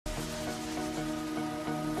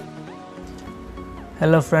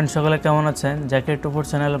Hello friend, সকলে কেমন আছেন? Jakir247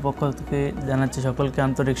 চ্যানেলের পক্ষ থেকে জানাচ্ছি সকলকে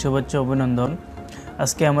আন্তরিক শুভেচ্ছা অভিনন্দন।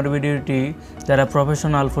 আজকে আমার ভিডিওটি যারা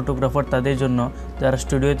প্রফেশনাল ফটোগ্রাফার তাদের জন্য, যারা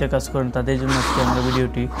স্টুডিওতে কাজ করেন তাদের জন্য আজকে আমার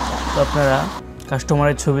ভিডিওটি। তো আপনারা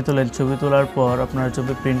কাস্টমারের ছবি তোলেন, ছবি তোলার পর আপনারা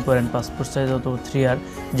ছবি প্রিন্ট করেন, পাসপোর্ট সাইজ অথবা 3R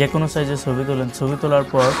যে কোনো সাইজের ছবি তোলেন। ছবি তোলার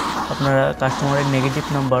পর আপনারা কাস্টমারের নেগেটিভ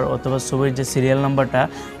নাম্বার অথবা ছবির যে সিরিয়াল নাম্বারটা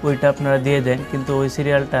ওইটা আপনারা দিয়ে দেন, কিন্তু ওই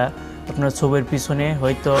সিরিয়ালটা আপনার ছবির পিছনে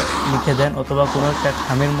হয়তো লিখে দেন অথবা কোনো একটা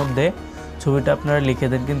খামের মধ্যে ছবিটা আপনারা লিখে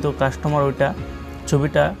দেন, কিন্তু কাস্টমার ওইটা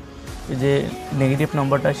ছবিটা যে নেগেটিভ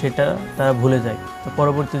নাম্বারটা সেটা তারা ভুলে যায়। তো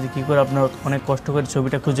পরবর্তীতে কী করে আপনার অনেক কষ্ট করে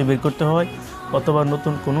ছবিটা খুঁজে বের করতে হয় অথবা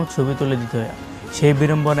নতুন কোনো ছবি তুলে দিতে হয়। সেই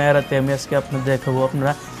বিড়ম্বনা এড়াতে আমি আজকে আপনাদের দেখাবো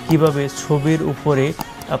আপনারা কীভাবে ছবির উপরে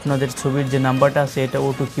আপনাদের ছবির যে নাম্বারটা আছে এটা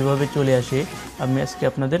ওটু কীভাবে চলে আসে। আমি আজকে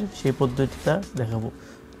আপনাদের সেই পদ্ধতিটা দেখাবো।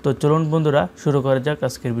 তো চলুন বন্ধুরা, শুরু করা যাক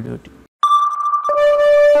আজকের ভিডিওটি।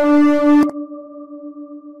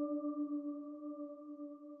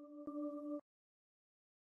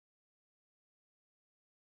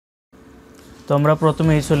 তো আমরা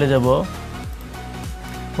প্রথমেই চলে যাব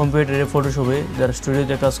কম্পিউটারে ফটোশপে। যারা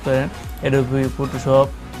স্টুডিওতে কাজ করেন Adobe ফটোশপ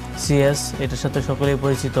CS এটার সাথে সকলেই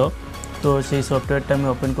পরিচিত। তো সেই সফটওয়্যারটা আমি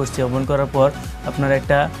ওপেন করছি। ওপেন করার পর আপনার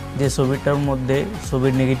একটা যে ছবিটার মধ্যে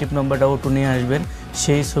ছবির নেগেটিভ নাম্বারটা ওটু নিয়ে আসবেন,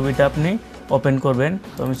 সেই ছবিটা আপনি ওপেন করবেন।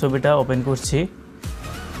 তো আমি ছবিটা ওপেন করছি।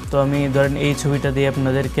 তো আমি ধরেন এই ছবিটা দিয়ে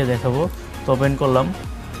আপনাদেরকে দেখাবো। তো ওপেন করলাম।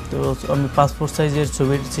 তো আমি পাসপোর্ট সাইজের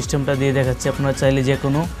ছবির সিস্টেমটা দিয়ে দেখাচ্ছি। আপনারা চাইলে যে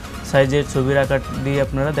কোনো সাইজের ছবির আকার দিয়ে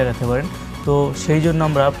আপনারা দেখাতে পারেন। তো সেই জন্য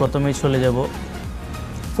আমরা প্রথমেই চলে যাব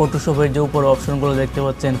ফটোশপের যে উপর অপশনগুলো দেখতে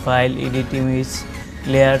পাচ্ছেন, file, edit, image,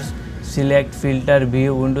 layer, select, filter,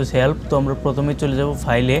 view, Windows, help. তো আমরা প্রথমেই চলে যাব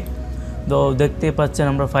ফাইলে। তো দেখতে পাচ্ছেন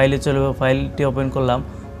আমরা ফাইলে চলে যাব। ফাইলটি ওপেন করলাম।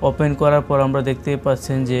 ওপেন করার পর আমরা দেখতে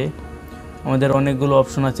পাচ্ছেন যে আমাদের অনেকগুলো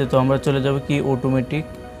অপশন আছে। তো আমরা চলে যাব কি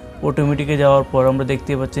অটোমেটিকে যাওয়ার পর আমরা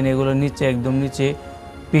দেখতে পাচ্ছেন এগুলো নিচে, একদম নিচে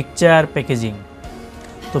পিকচার প্যাকেজিং।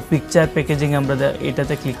 তো পিকচার প্যাকেজিং আমরা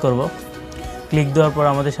এটাতে ক্লিক করব। ক্লিক দেওয়ার পর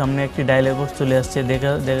আমাদের সামনে একটি ডায়লগ বক্স চলে আসছে।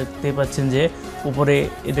 দেখতে পাচ্ছেন যে উপরে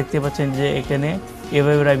দেখতে পাচ্ছেন যে এখানে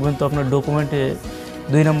এভাবে রাখবেন। তো আপনার ডকুমেন্টে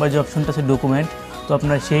 2 নম্বর যে অপশনটা আছে ডকুমেন্ট, তো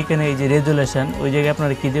আপনার সেইখানে এই যে রেজুলেশন ওই জায়গায়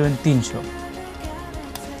আপনারা কী দেবেন 300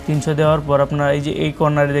 দেওয়ার পর আপনারা এই যে এই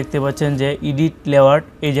কর্নারে দেখতে পাচ্ছেন যে এডিট লেআউট,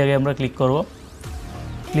 এই জায়গায় আমরা ক্লিক করব।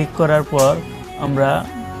 ক্লিক করার পর আমরা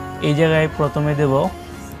এই জায়গায় প্রথমে দেব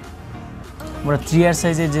আমরা 3R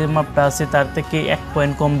সাইজের যে মাপটা আছে তার থেকে 1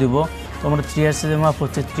 পয়েন্ট কম দেব। তো আমরা 3R সাইজের মাপ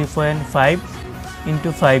হচ্ছে 3.5 ×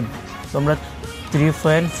 5। তো আমরা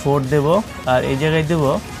 3.4 দেব আর এই জায়গায় দেব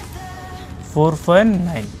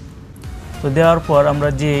 4.9। তো দেওয়ার পর আমরা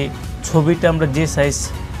যে ছবিটা আমরা যে সাইজ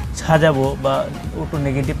সাজাবো বা ওটু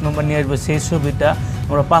নেগেটিভ নাম্বার নিয়ে আসবো, সেই ছবিটা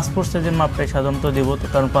আমরা পাসপোর্ট সাইজের মাপটাই সাধারণত দেবো। তো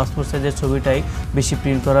কারণ পাসপোর্ট সাইজের ছবিটাই বেশি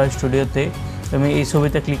প্রিন্ট করা হয় স্টুডিওতে। তো আমি এই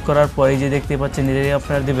ছবিতে ক্লিক করার পর এই যে দেখতে পাচ্ছেন এটাই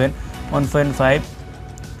আপনারা দেবেন 1.5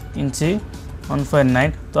 ইঞ্চি 1.9।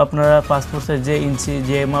 তো আপনারা পাসপোর্ট সাইজ যে ইঞ্চি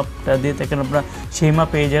যে মাপটা দিয়ে থাকেন আপনারা সেই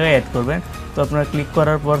মাপে এই জায়গায় অ্যাড করবেন। তো আপনারা ক্লিক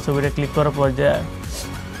করার পর ছবিটা ক্লিক করার পর যে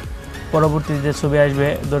পরবর্তী যে ছবি আসবে,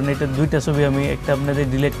 ধরুন এটা 2টা ছবি আমি একটা আপনাদের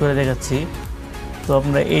ডিলিট করে দেখাচ্ছি। তো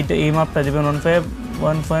আপনারা এই মাপটা দেবেন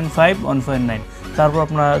 1.5 1.9। তারপর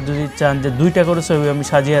আপনারা যদি চান যে 2টা করে ছবি আমি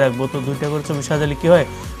সাজিয়ে রাখবো, তো 2টা করে ছবি সাজালে কী হয়,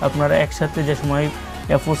 আপনারা একসাথে যে সময়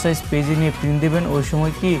A4 সাইজ পেজে নিয়ে প্রিন্ট দেবেন ওই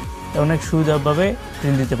সময় কি অনেক সুবিধাভাবে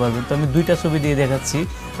প্রিন্ট দিতে পারবেন। তো আমি 2টা ছবি দিয়ে দেখাচ্ছি,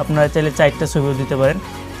 আপনারা চাইলে 4টা ছবিও দিতে পারেন।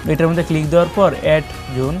 এটার মধ্যে ক্লিক দেওয়ার পর অ্যাড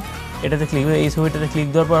জোন এটাতে ক্লিক করে এই ছবিটাতে ক্লিক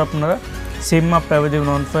দেওয়ার পর আপনারা সেম মাপটা দেবেন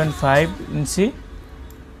 1.5 ইঞ্চি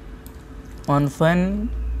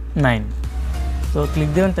 1.9। তো ক্লিক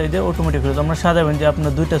দেবেন, তাই দিয়ে অটোমেটিক হয়ে আমরা সাজাবেন যে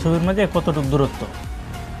আপনার 2টা ছবির মাঝে কতটুকু দূরত্ব।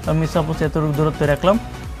 আমি সাপোজ এতটুকু দূরত্ব রাখলাম,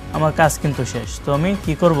 আমার কাজ কিন্তু শেষ। তো আমি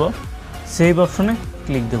কি করব, সেভ অপশনে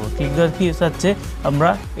ক্লিক দেবো। ক্লিক দেওয়ার কি চাচ্ছে, আমরা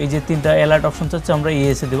এই যে 3টা অ্যালার্ট অপশন চাচ্ছে আমরা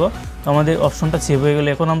ইয়েসে দেবো। তো আমাদের অপশনটা সেভ হয়ে গেলে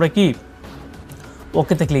এখন আমরা কি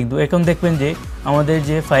ওকেতে ক্লিক দেবো। এখন দেখবেন যে আমাদের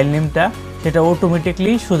যে ফাইল নেমটা সেটা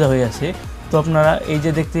অটোমেটিকলি সোজা হয়ে আছে। তো আপনারা এই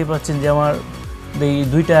যে দেখতেই পাচ্ছেন যে আমার এই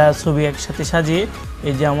 2টা ছবি একসাথে সাজিয়ে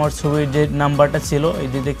এই যে আমার ছবির যে নাম্বারটা ছিল, এই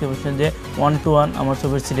যে দেখতে পাচ্ছেন যে 1 to 1 আমার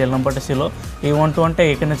ছবির সিরিয়াল নাম্বারটা ছিল, এই 1 to 1টা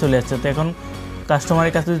এখানে চলে আসছে। তো এখন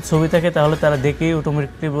কাস্টমারের কাছে যদি ছবি থাকে তাহলে তারা দেখেই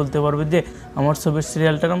অটোমেটিকলি বলতে পারবে যে আমার ছবির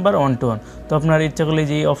সিরিয়ালটা নাম্বার 1 to 1। তো আপনার ইচ্ছা করলে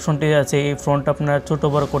যে অপশনটি আছে এই ফ্রন্ট আপনারা ছোটো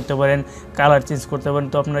বড় করতে পারেন, কালার চেঞ্জ করতে পারেন।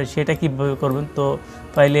 তো আপনারা সেটা কীভাবে করবেন, তো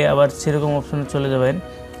পাইলে আবার সেরকম অপশনে চলে যাবেন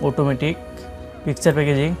অটোমেটিক পিকচার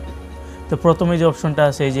প্যাকেজিং। তো প্রথমে যে অপশনটা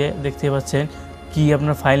আছে এই যে দেখতে পাচ্ছেন কি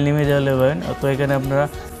আপনার ফাইল নেমে যাবেন। তো এখানে আপনারা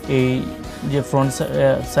এই যে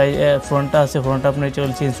ফ্রন্টটা আছে ফ্রন্টটা আপনার ইচ্ছা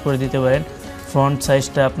করলে চেঞ্জ করে দিতে পারেন। ফ্রন্ট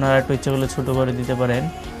সাইজটা আপনারা একটু ইচ্ছা করলে ছোটো করে দিতে পারেন।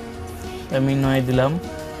 আমি 9 দিলাম।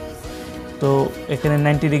 তো এখানে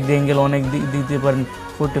 90 ডিগ্রি অ্যাঙ্গেল অনেক দিতে পারেন,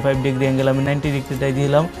 45 ডিগ্রি অ্যাঙ্গেল আমি 90 ডিগ্রিটাই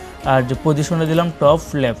দিলাম। আর যে পজিশনে দিলাম টপ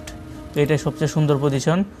লেফট, তো এটা সবচেয়ে সুন্দর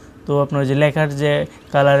পজিশন। তো আপনার যে লেখার যে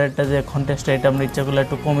কালারেরটা যে কন্ট্রাস্টটা, এটা আপনি ইচ্ছা করলে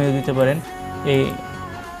একটু কমিয়ে দিতে পারেন। এই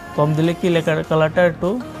কম দিলে কি লেখার কালারটা একটু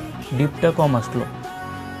ডিপটা কম আসলো।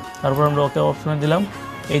 তারপর আমরা ওকে অপশনে দিলাম।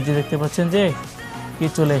 এই যে দেখতে পাচ্ছেন যে কি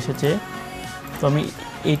চলে এসেছে। তো আমি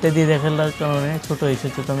এইটা দিয়ে দেখার কারণে ছোট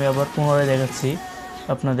এসেছে, তো আমি আবার পুনরায় দেখাচ্ছি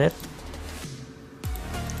আপনাদের।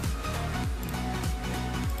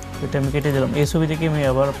 এটা আমি কেটে দিলাম। এই ছবি থেকে আমি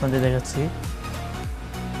আবার আপনাদের দেখাচ্ছি।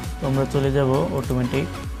 তো আমরা চলে যাব অটোমেটিক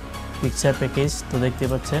পিকচার প্যাকেজ। তো দেখতে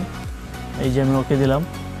পাচ্ছেন এই যে আমি ওকে দিলাম।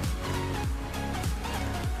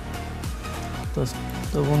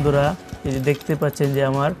 তো বন্ধুরা, এই যে দেখতে পাচ্ছেন যে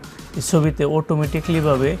আমার ছবিতে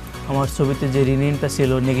অটোমেটিকলিভাবে আমার ছবিতে যে রিনেমটা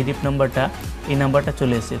ছিল নেগেটিভ নাম্বারটা, এই নাম্বারটা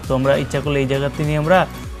চলে এসেছে। তো আমরা ইচ্ছা করলে এই জায়গাতে নিয়ে আমরা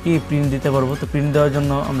কি প্রিন্ট দিতে পারবো। তো প্রিন্ট দেওয়ার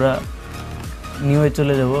জন্য আমরা নিউয়ে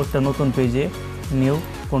চলে যাব, একটা নতুন পেজে। নিউ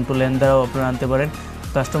কন্ট্রোল এন দ্বারাও আপনারা আনতে পারেন।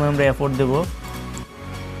 কাস্টমার আমরা এফোর্ট দেব।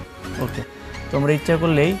 ওকে, তো আমরা ইচ্ছা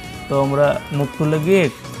করলেই তো আমরা মুভ করলে গিয়ে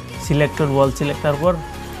সিলেক্টর ওয়াল সিলেক্টার পর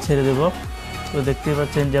ছেড়ে দেব। তো দেখতেই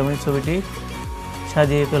পাচ্ছেন যে আমি ছবিটি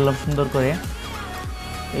সাজিয়ে ফেললাম সুন্দর করে।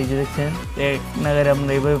 এই যে দেখছেন এক নাগারে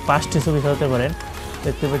আপনারা এইভাবে 5টি ছবি সাজাতে পারেন।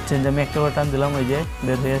 দেখতে পাচ্ছেন যে আমি একটা বার টান দিলাম, ওই যে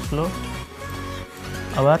বের হয়ে আসলো,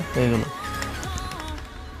 আবার হয়ে গেল।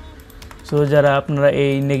 সো যারা আপনারা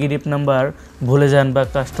এই নেগেটিভ নাম্বার ভুলে যান বা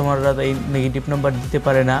কাস্টমাররা এই নেগেটিভ নাম্বার দিতে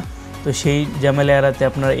পারে না, তো সেই ঝামেলা এড়াতে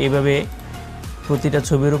আপনারা এইভাবে প্রতিটা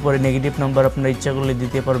ছবির উপরে নেগেটিভ নাম্বার আপনারা ইচ্ছা করলে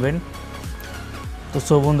দিতে পারবেন। তো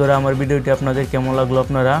সো বন্ধুরা, আমার ভিডিওটি আপনাদের কেমন লাগলো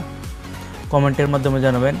আপনারা কমেন্টের মাধ্যমে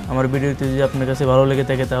জানাবেন। আমার ভিডিওটি যদি আপনার কাছে ভালো লেগে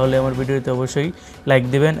থাকে তাহলে আমার ভিডিওতে অবশ্যই লাইক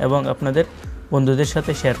দেবেন এবং আপনাদের বন্ধুদের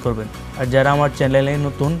সাথে শেয়ার করবেন। আর যারা আমার চ্যানেলে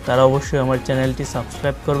নতুন তারা অবশ্যই আমার চ্যানেলটি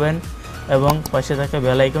সাবস্ক্রাইব করবেন এবং পাশে থাকা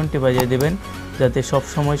বেল আইকনটি বাজিয়ে দেবেন, যাতে সব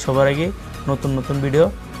সময় সবার আগে নতুন নতুন ভিডিও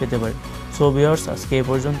পেতে পারেন। সো ভিউয়ার্স, আজকে এই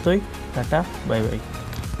পর্যন্তই। Tata, bye bye.